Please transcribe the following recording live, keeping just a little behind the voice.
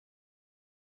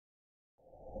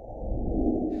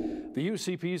The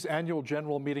UCP's annual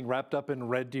general meeting wrapped up in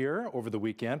Red Deer over the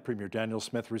weekend. Premier Danielle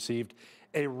Smith received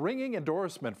a ringing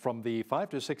endorsement from the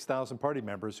 5,000 to 6,000 party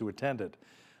members who attended.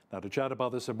 Now, to chat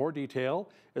about this in more detail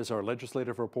is our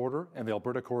legislative reporter and the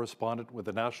Alberta correspondent with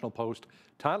the National Post,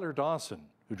 Tyler Dawson,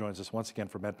 who joins us once again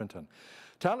from Edmonton.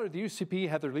 Tyler, the UCP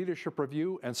had their leadership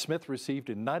review and Smith received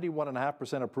a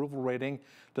 91.5% approval rating.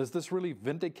 Does this really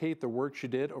vindicate the work she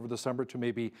did over the summer to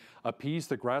maybe appease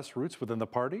the grassroots within the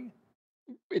party?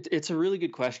 It's a really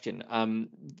good question.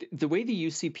 The way the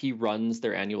UCP runs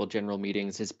their annual general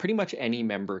meetings is pretty much any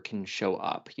member can show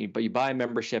up. But you buy a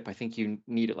membership, I think you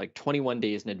need it like 21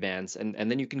 days in advance, and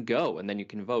then you can go and then you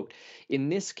can vote. In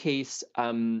this case,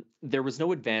 there was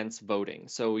no advance voting.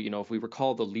 So, if we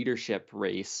recall the leadership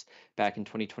race back in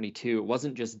 2022, it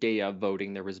wasn't just day of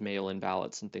voting, there was mail-in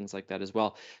ballots and things like that as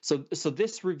well. So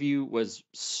this review was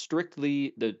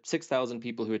strictly the 6,000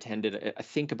 people who attended. I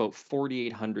think about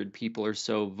 4,800 people or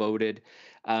so voted.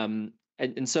 And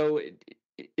so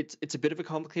it's a bit of a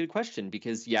complicated question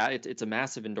because, yeah, it's a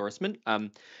massive endorsement.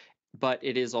 But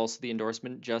it is also the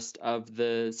endorsement just of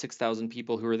the 6,000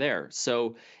 people who are there.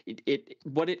 So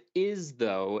what it is,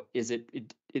 though, is it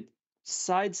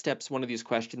sidesteps one of these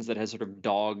questions that has sort of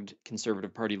dogged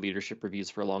Conservative Party leadership reviews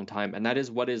for a long time, and that is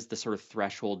what is the sort of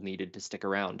threshold needed to stick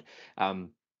around.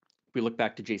 We look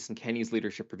back to Jason Kenney's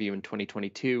leadership review in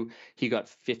 2022. He got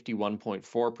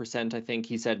 51.4%, I think.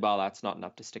 He said, well, that's not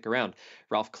enough to stick around.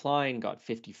 Ralph Klein got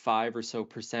 55 or so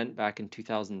percent back in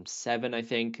 2007, I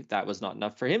think. That was not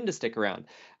enough for him to stick around.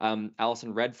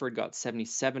 Alison Redford got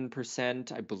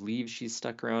 77%. I believe she's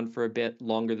stuck around for a bit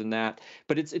longer than that.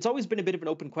 But it's always been a bit of an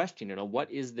open question. What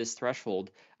is this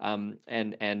threshold,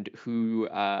 and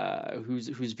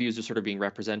whose views are sort of being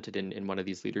represented in one of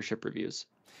these leadership reviews?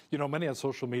 Many on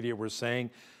social media were saying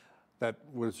that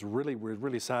we're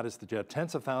really sad is that you had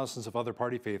tens of thousands of other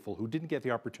party faithful who didn't get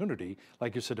the opportunity,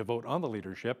 like you said, to vote on the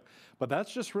leadership. But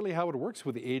that's just really how it works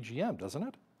with the AGM, doesn't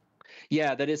it?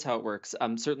 Yeah, that is how it works.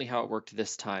 Certainly how it worked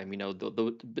this time. The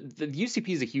UCP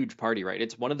is a huge party, right?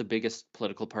 It's one of the biggest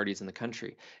political parties in the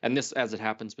country, and this, as it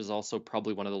happens, was also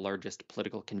probably one of the largest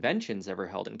political conventions ever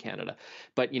held in Canada.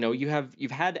 But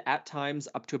you've had at times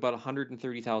up to about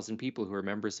 130,000 people who are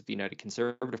members of the United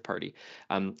Conservative Party,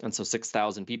 and so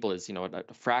 6,000 people is a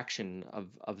fraction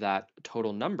of that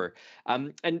total number.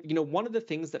 And one of the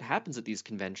things that happens at these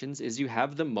conventions is you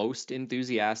have the most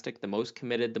enthusiastic, the most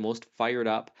committed, the most fired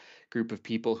up group of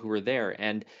people who were there.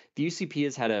 And the UCP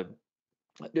has had a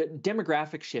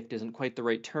demographic shift isn't quite the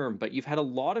right term, but you've had a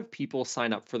lot of people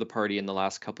sign up for the party in the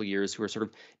last couple of years who are sort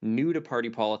of new to party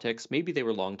politics. Maybe they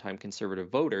were longtime Conservative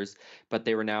voters, but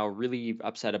they were now really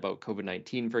upset about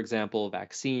COVID-19, for example,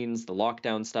 vaccines, the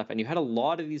lockdown stuff. And you had a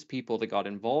lot of these people that got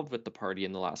involved with the party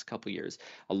in the last couple of years.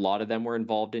 A lot of them were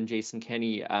involved in Jason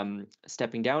Kenney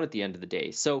stepping down at the end of the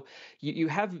day. So you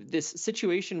have this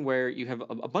situation where you have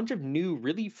a bunch of new,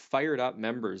 really fired up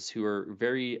members who are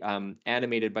very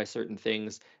animated by certain things.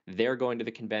 They're going to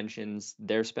the conventions,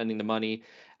 they're spending the money,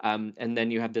 and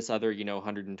then you have this other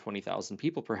 120,000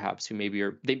 people perhaps who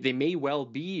maybe they may well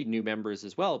be new members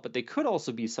as well, but they could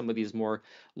also be some of these more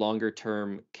longer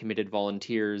term committed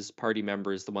volunteers, party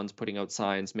members, the ones putting out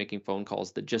signs, making phone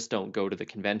calls, that just don't go to the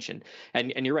convention.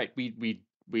 And you're right, we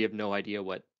have no idea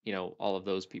what all of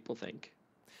those people think.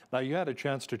 Now, you had a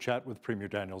chance to chat with Premier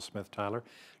Danielle Smith, Tyler.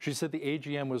 She said the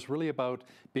AGM was really about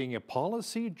being a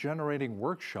policy-generating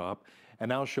workshop, and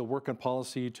now she'll work on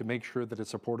policy to make sure that it's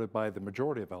supported by the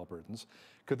majority of Albertans.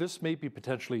 Could this maybe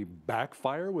potentially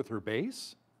backfire with her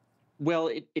base? Well,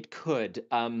 it could.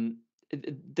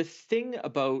 The thing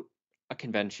about a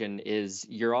convention is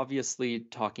you're obviously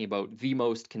talking about the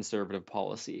most conservative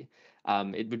policy.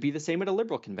 It would be the same at a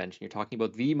liberal convention. You're talking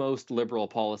about the most liberal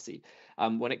policy.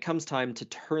 When it comes time to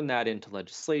turn that into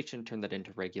legislation, turn that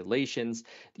into regulations,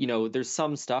 there's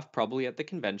some stuff probably at the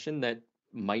convention that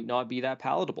might not be that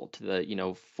palatable to the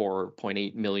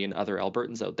 4.8 million other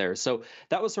Albertans out there. So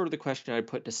that was sort of the question I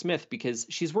put to Smith, because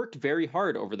she's worked very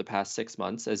hard over the past 6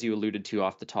 months, as you alluded to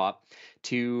off the top,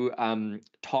 to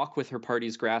talk with her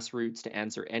party's grassroots, to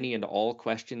answer any and all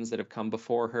questions that have come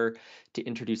before her, to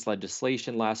introduce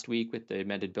legislation last week with the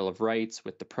amended Bill of Rights,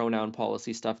 with the pronoun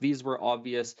policy stuff. These were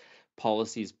obvious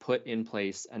policies put in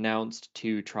place, announced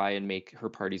to try and make her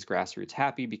party's grassroots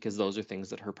happy, because those are things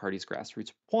that her party's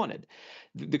grassroots wanted.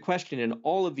 The question in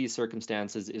all of these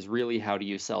circumstances is really, how do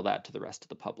you sell that to the rest of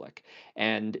the public?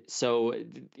 And so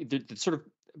the sort of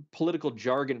political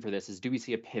jargon for this is, do we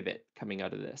see a pivot coming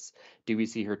out of this? Do we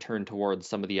see her turn towards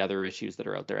some of the other issues that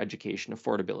are out there, education,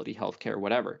 affordability, healthcare,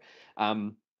 whatever?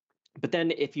 But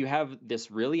then if you have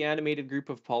this really animated group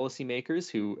of policymakers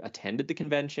who attended the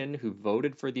convention, who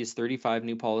voted for these 35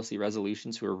 new policy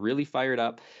resolutions, who are really fired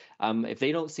up, if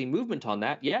they don't see movement on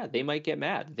that, yeah, they might get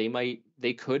mad.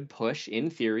 They could push, in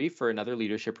theory, for another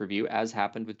leadership review, as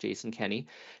happened with Jason Kenney.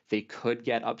 They could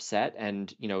get upset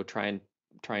and,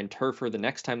 try and turf her the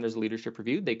next time there's a leadership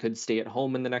review. They could stay at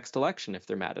home in the next election if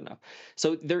they're mad enough.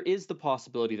 So there is the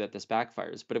possibility that this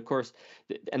backfires. But of course,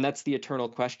 and that's the eternal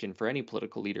question for any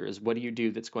political leader, is what do you do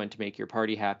that's going to make your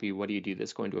party happy? What do you do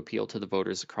that's going to appeal to the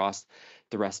voters across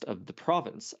the rest of the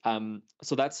province?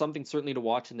 So that's something certainly to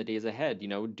watch in the days ahead.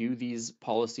 Do these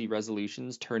policy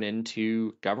resolutions turn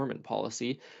into government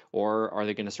policy, or are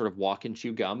they going to sort of walk and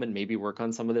chew gum and maybe work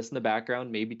on some of this in the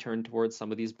background, maybe turn towards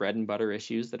some of these bread and butter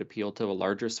issues that appeal to a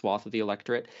larger swath of the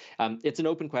electorate? It's an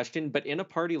open question, but in a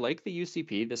party like the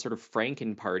UCP, this sort of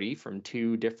Franken party from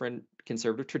two different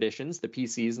conservative traditions, the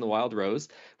PCs and the Wild Rose,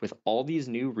 with all these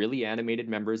new, really animated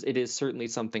members, it is certainly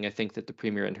something I think that the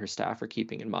Premier and her staff are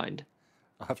keeping in mind.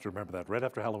 I'll have to remember that. Right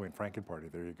after Halloween, Franken Party.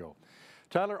 There you go.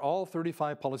 Tyler, all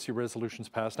 35 policy resolutions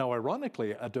passed. Now,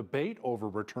 ironically, a debate over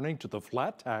returning to the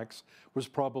flat tax was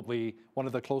probably one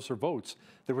of the closer votes.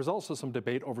 There was also some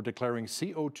debate over declaring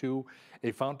CO2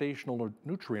 a foundational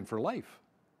nutrient for life.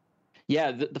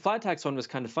 Yeah, the flat tax one was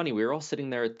kind of funny. We were all sitting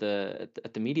there at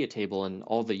the media table, and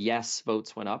all the yes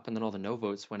votes went up, and then all the no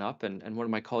votes went up. And one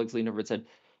of my colleagues leaned over and said,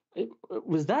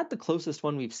 Was that the closest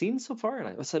one we've seen so far?"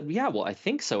 And I said, "Yeah, well, I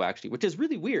think so, actually," which is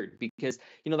really weird because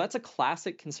that's a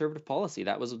classic conservative policy.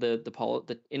 That was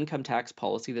the income tax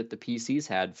policy that the PCs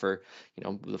had for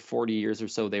the 40 years or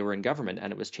so they were in government,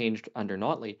 and it was changed under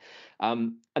Notley.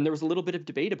 And there was a little bit of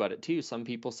debate about it too. Some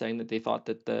people saying that they thought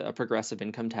that a progressive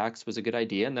income tax was a good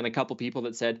idea, and then a couple people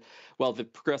that said, "Well, the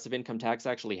progressive income tax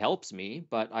actually helps me,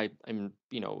 but I'm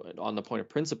on the point of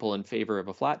principle in favor of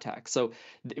a flat tax." So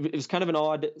it was kind of an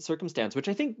odd circumstance, which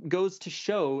I think goes to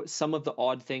show some of the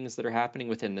odd things that are happening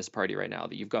within this party right now.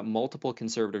 That you've got multiple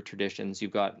conservative traditions,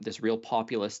 you've got this real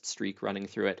populist streak running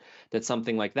through it. That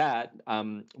something like that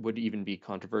would even be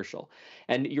controversial.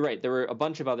 And you're right, there were a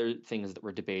bunch of other things that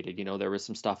were debated. There was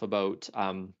some stuff about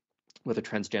whether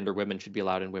transgender women should be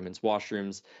allowed in women's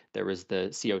washrooms. There was the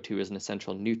CO2 as an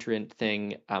essential nutrient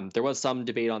thing. There was some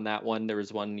debate on that one. There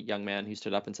was one young man who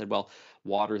stood up and said, well,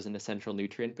 water is an essential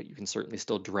nutrient, but you can certainly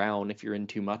still drown if you're in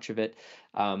too much of it.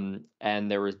 And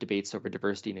there was debates over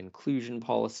diversity and inclusion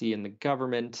policy in the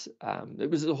government.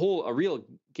 It was a real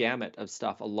gamut of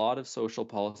stuff, a lot of social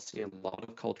policy, a lot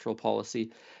of cultural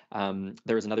policy.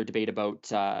 There was another debate about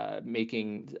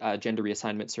making gender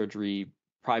reassignment surgery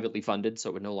privately funded, so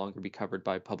it would no longer be covered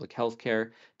by public health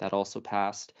care. That also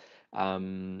passed.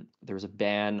 There was a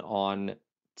ban on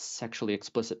sexually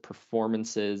explicit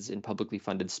performances in publicly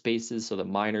funded spaces so that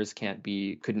minors couldn't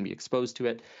be exposed to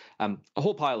it. A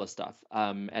whole pile of stuff.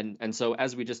 And so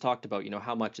as we just talked about,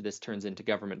 how much of this turns into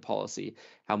government policy,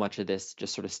 how much of this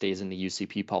just sort of stays in the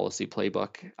UCP policy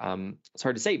playbook. It's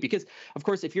hard to say because, of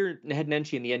course, if you're Head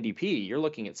Nenshi in the NDP, you're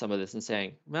looking at some of this and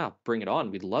saying, well, bring it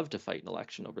on. We'd love to fight an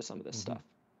election over some of this stuff.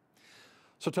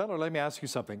 So Tyler, let me ask you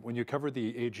something. When you covered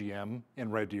the AGM in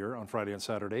Red Deer on Friday and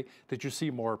Saturday, did you see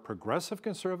more progressive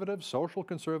conservatives, social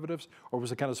conservatives, or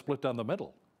was it kind of split down the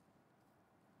middle?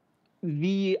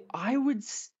 I would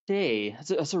say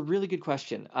that's a really good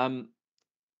question.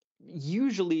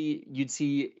 Usually you'd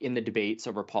see in the debates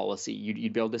over policy,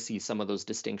 you'd be able to see some of those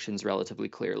distinctions relatively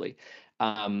clearly.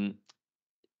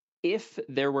 If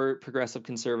there were progressive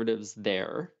conservatives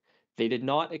there, they did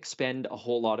not expend a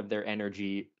whole lot of their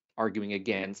energy arguing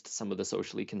against some of the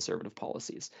socially conservative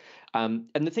policies. And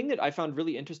the thing that I found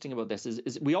really interesting about this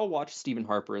is we all watched Stephen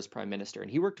Harper as prime minister,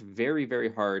 and he worked very,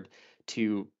 very hard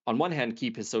to, on one hand,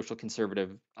 keep his social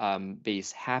conservative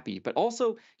base happy, but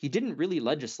also he didn't really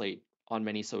legislate on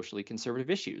many socially conservative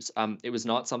issues. It was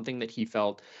not something that he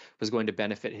felt was going to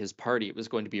benefit his party. It was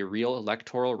going to be a real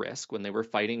electoral risk when they were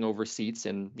fighting over seats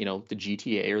in, the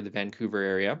GTA or the Vancouver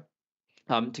area.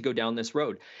 To go down this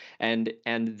road, and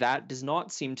that does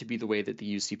not seem to be the way that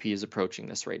the UCP is approaching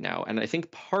this right now. And I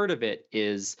think part of it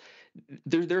is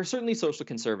there are certainly social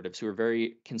conservatives who are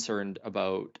very concerned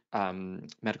about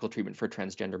medical treatment for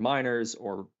transgender minors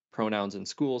or pronouns in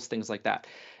schools, things like that.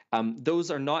 Those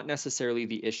are not necessarily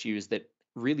the issues that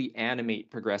really animate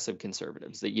progressive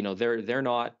conservatives. That they're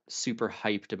not super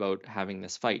hyped about having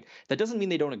this fight. That doesn't mean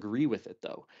they don't agree with it,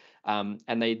 though. And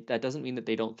that doesn't mean that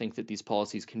they don't think that these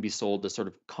policies can be sold as sort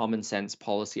of common sense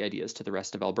policy ideas to the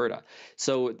rest of Alberta.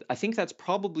 So I think that's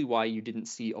probably why you didn't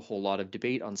see a whole lot of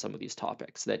debate on some of these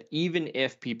topics. That even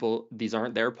if these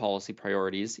aren't their policy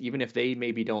priorities, even if they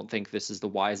maybe don't think this is the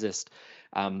wisest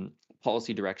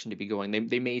policy direction to be going,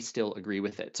 they may still agree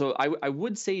with it. So I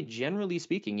would say, generally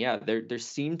speaking, yeah, there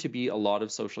seem to be a lot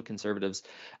of social conservatives.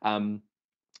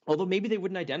 Although maybe they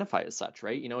wouldn't identify as such,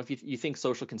 right? You know, if you think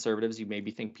social conservatives, you maybe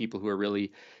think people who are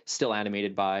really still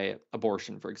animated by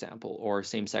abortion, for example, or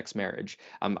same-sex marriage.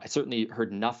 I certainly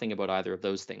heard nothing about either of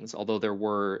those things, although there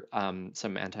were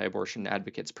some anti-abortion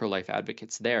advocates, pro-life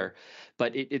advocates there.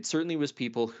 But it certainly was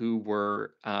people who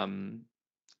were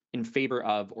in favor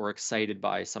of or excited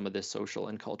by some of this social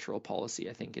and cultural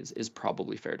policy, I think is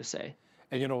probably fair to say.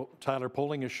 And you know, Tyler,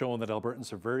 polling has shown that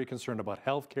Albertans are very concerned about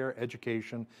healthcare,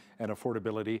 education, and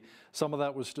affordability. Some of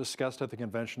that was discussed at the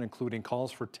convention, including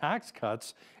calls for tax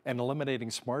cuts and eliminating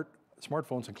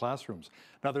smartphones in classrooms.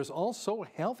 Now, there's also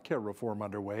healthcare reform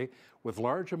underway with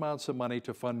large amounts of money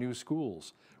to fund new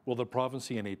schools. Will the province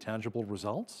see any tangible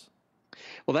results?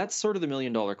 Well, that's sort of the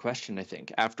million-dollar question, I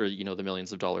think, after, the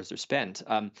millions of dollars are spent.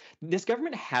 This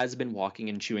government has been walking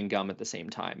and chewing gum at the same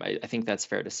time. I think that's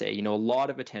fair to say. You know, a lot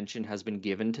of attention has been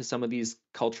given to some of these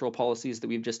cultural policies that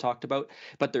we've just talked about,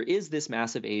 but there is this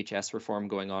massive AHS reform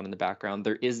going on in the background.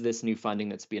 There is this new funding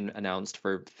that's been announced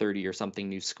for 30 or something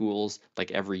new schools,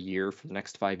 like every year for the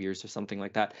next 5 years or something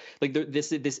like that. Like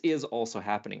this is also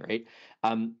happening, right?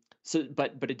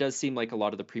 But it does seem like a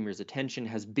lot of the premier's attention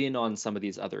has been on some of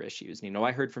these other issues. You know,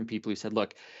 I heard from people who said,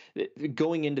 look,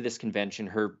 going into this convention,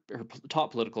 her top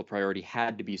political priority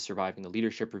had to be surviving the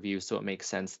leadership review, so it makes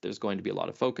sense that there's going to be a lot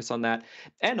of focus on that.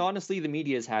 And honestly, the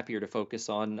media is happier to focus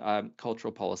on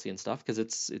cultural policy and stuff because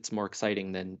it's more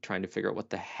exciting than trying to figure out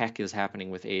what the heck is happening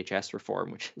with AHS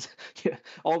reform, which is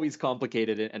always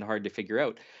complicated and hard to figure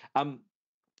out.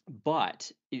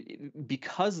 But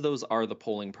because those are the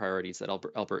polling priorities that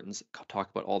Albertans talk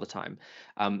about all the time,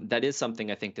 that is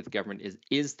something I think that the government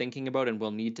is thinking about and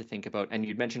will need to think about. And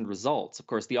you'd mentioned results. Of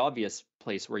course, the obvious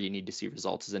place where you need to see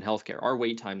results is in healthcare. Are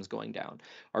wait times going down?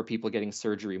 Are people getting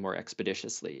surgery more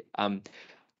expeditiously?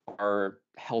 Are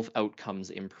health outcomes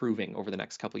improving over the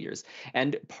next couple of years?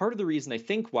 And part of the reason I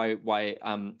think why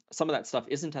some of that stuff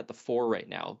isn't at the fore right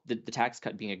now, the tax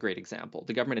cut being a great example.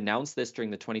 The government announced this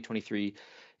during the 2023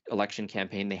 election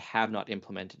campaign. They have not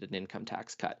implemented an income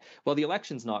tax cut. Well, the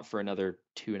election's not for another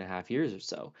 2.5 years or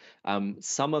so.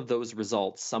 Some of those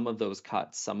results, some of those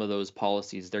cuts, some of those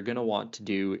policies, they're going to want to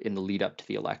do in the lead up to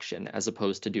the election, as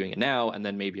opposed to doing it now and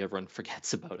then maybe everyone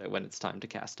forgets about it when it's time to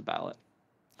cast a ballot.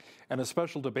 And a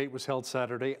special debate was held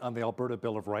Saturday on the Alberta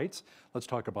Bill of Rights. Let's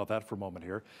talk about that for a moment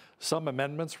here. Some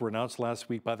amendments were announced last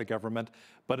week by the government,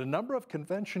 but a number of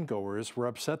convention goers were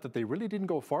upset that they really didn't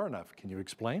go far enough. Can you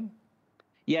explain?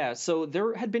 Yeah, so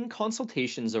there had been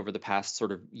consultations over the past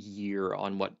sort of year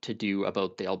on what to do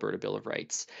about the Alberta Bill of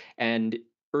Rights. And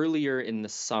earlier in the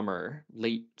summer,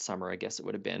 late summer, I guess it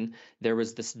would have been, there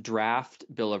was this draft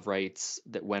Bill of Rights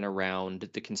that went around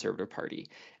the Conservative Party.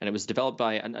 And it was developed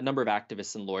by a number of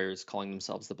activists and lawyers calling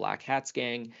themselves the Black Hats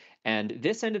Gang. And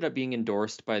this ended up being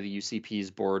endorsed by the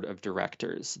UCP's board of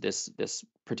directors, this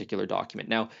particular document.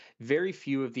 Now, very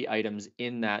few of the items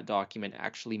in that document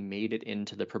actually made it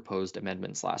into the proposed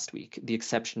amendments last week. The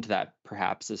exception to that,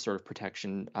 perhaps, is sort of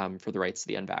protection for the rights of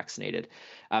the unvaccinated.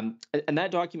 And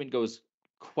that document goes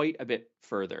quite a bit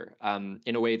further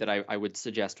in a way that I would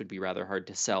suggest would be rather hard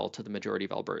to sell to the majority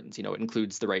of Albertans. You know, it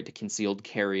includes the right to concealed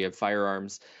carry of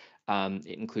firearms.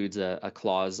 It includes a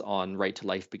clause on right to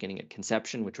life beginning at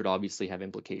conception, which would obviously have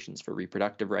implications for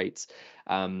reproductive rights.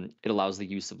 It allows the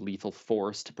use of lethal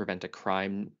force to prevent a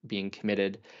crime being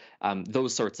committed.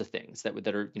 Those sorts of things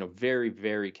that are, very,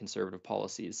 very conservative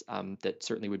policies that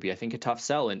certainly would be, I think, a tough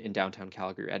sell in downtown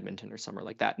Calgary or Edmonton or somewhere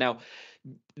like that. Now,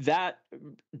 that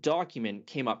document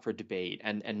came up for debate,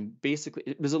 and basically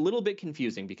it was a little bit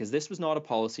confusing because this was not a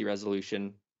policy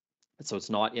resolution. So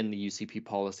it's not in the UCP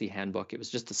policy handbook. It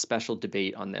was just a special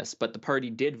debate on this. But the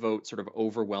party did vote sort of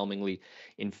overwhelmingly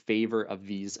in favor of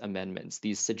these amendments,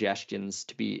 these suggestions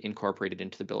to be incorporated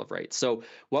into the Bill of Rights. So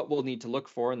what we'll need to look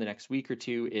for in the next week or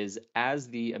two is, as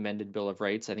the amended Bill of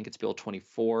Rights, I think it's Bill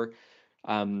 24,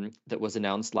 that was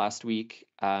announced last week,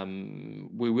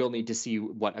 we will need to see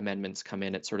what amendments come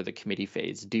in at sort of the committee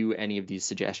phase. Do any of these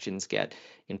suggestions get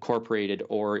incorporated,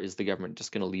 or is the government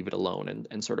just going to leave it alone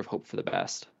and sort of hope for the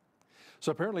best?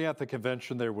 So apparently at the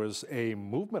convention, there was a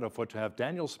movement afoot to have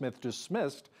Danielle Smith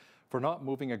dismissed for not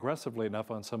moving aggressively enough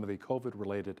on some of the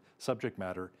COVID-related subject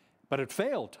matter, but it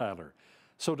failed, Tyler.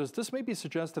 So does this maybe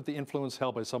suggest that the influence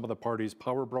held by some of the party's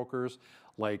power brokers,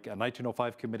 like a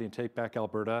 1905 Committee and Take Back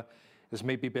Alberta, has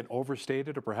maybe been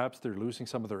overstated, or perhaps they're losing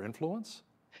some of their influence?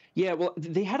 Yeah, well,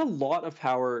 they had a lot of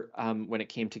power when it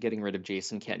came to getting rid of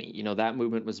Jason Kenney. That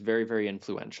movement was very, very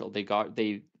influential.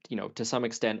 To some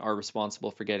extent, are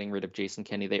responsible for getting rid of Jason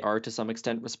Kenney. They are, to some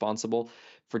extent, responsible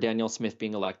for Danielle Smith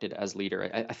being elected as leader.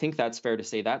 I think that's fair to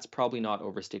say. That's probably not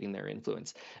overstating their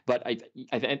influence. But I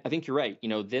think you're right.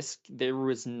 There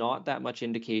was not that much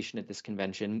indication at this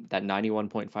convention that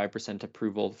 91.5%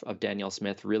 approval of Danielle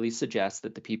Smith really suggests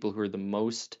that the people who are the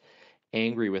most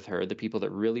angry with her, the people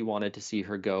that really wanted to see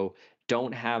her go,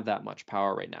 don't have that much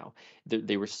power right now.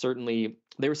 They were certainly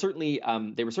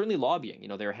lobbying.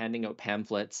 They were handing out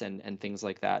pamphlets and things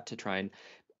like that to try and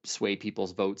sway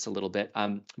people's votes a little bit.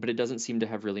 But it doesn't seem to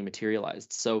have really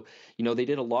materialized. So, they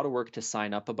did a lot of work to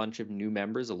sign up a bunch of new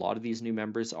members. A lot of these new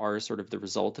members are sort of the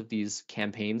result of these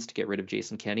campaigns to get rid of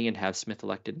Jason Kenney and have Smith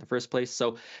elected in the first place.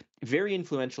 So, very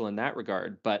influential in that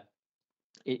regard. But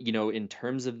in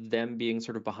terms of them being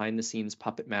sort of behind the scenes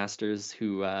puppet masters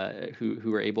who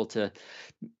are able to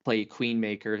play queen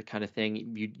maker kind of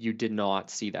thing, you did not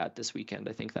see that this weekend.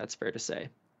 I think that's fair to say.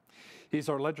 He's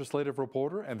our legislative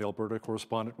reporter and the Alberta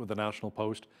correspondent with the National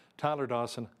Post, Tyler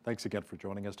Dawson. Thanks again for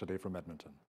joining us today from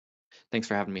Edmonton. Thanks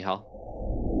for having me,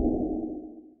 Hal.